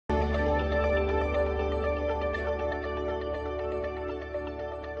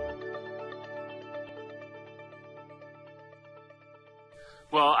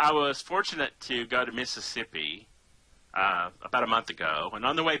Well, I was fortunate to go to Mississippi about a month ago, and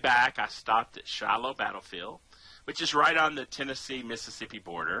on the way back, I stopped at Shiloh Battlefield, which is right on the Tennessee-Mississippi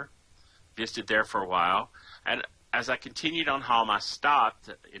border. Visited there for a while, and as I continued on home, I stopped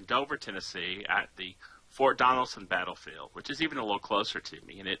in Dover, Tennessee, at the Fort Donelson Battlefield, which is even a little closer to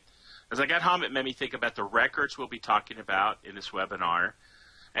me. And as I got home, it made me think about the records we'll be talking about in this webinar,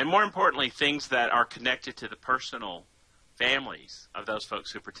 and more importantly, things that are connected to the personal families of those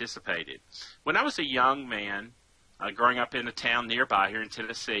folks who participated. When I was a young man, growing up in a town nearby here in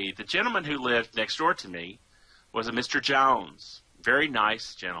Tennessee, the gentleman who lived next door to me was a Mr. Jones, very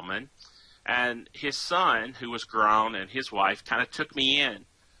nice gentleman, and his son, who was grown, and his wife kind of took me in,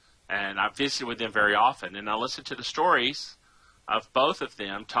 and I visited with them very often, and I listened to the stories of both of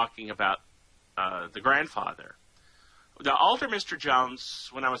them talking about the grandfather. The older Mr. Jones,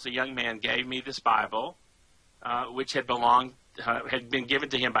 when I was a young man, gave me this Bible, which had been given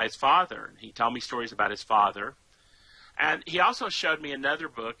to him by his father. He told me stories about his father. And he also showed me another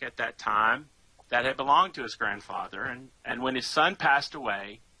book at that time that had belonged to his grandfather. And when his son passed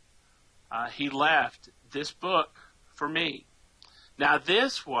away, he left this book for me. Now,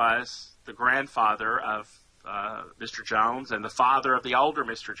 this was the grandfather of Mr. Jones and the father of the older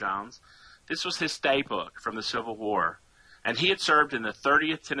Mr. Jones. This was his day book from the Civil War. And he had served in the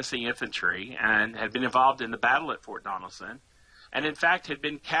 30th Tennessee Infantry and had been involved in the battle at Fort Donelson, and in fact had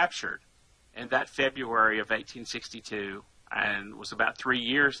been captured in that February of 1862 and was about 3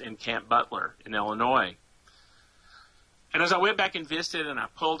 years in Camp Butler in Illinois. And as I went back and visited, and I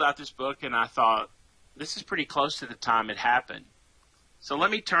pulled out this book, and I thought, this is pretty close to the time it happened. So let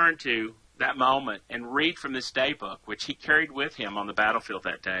me turn to that moment and read from this day book, which he carried with him on the battlefield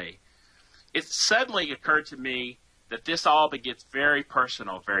that day. It suddenly occurred to me that this all gets very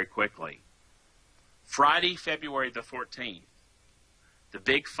personal very quickly. Friday, February the 14th, the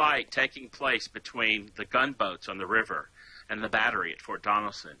big fight taking place between the gunboats on the river and the battery at Fort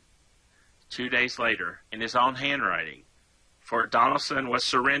Donelson. 2 days later, in his own handwriting, Fort Donelson was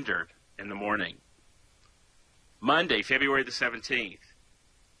surrendered in the morning. Monday, February the 17th,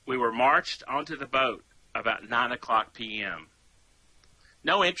 we were marched onto the boat about 9 o'clock p.m.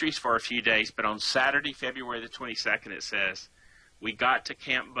 No entries for a few days, but on Saturday, February the 22nd, it says, we got to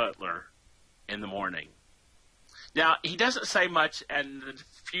Camp Butler in the morning. Now, he doesn't say much in the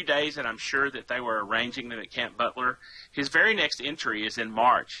few days, and I'm sure that they were arranging them at Camp Butler. His very next entry is in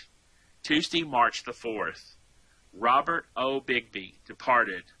March, Tuesday, March the 4th. Robert O. Bigby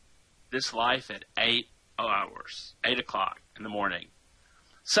departed this life at 8 o'clock in the morning.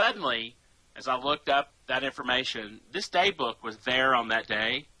 Suddenly, as I looked up that information, this day book was there on that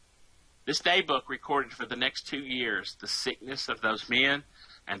day. This day book recorded for the next 2 years the sickness of those men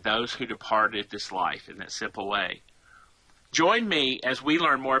and those who departed this life in that simple way. Join me as we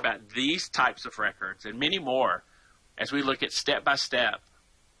learn more about these types of records and many more as we look at step by step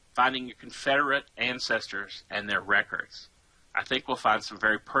finding your Confederate ancestors and their records. I think we'll find some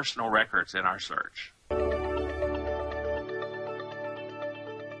very personal records in our search.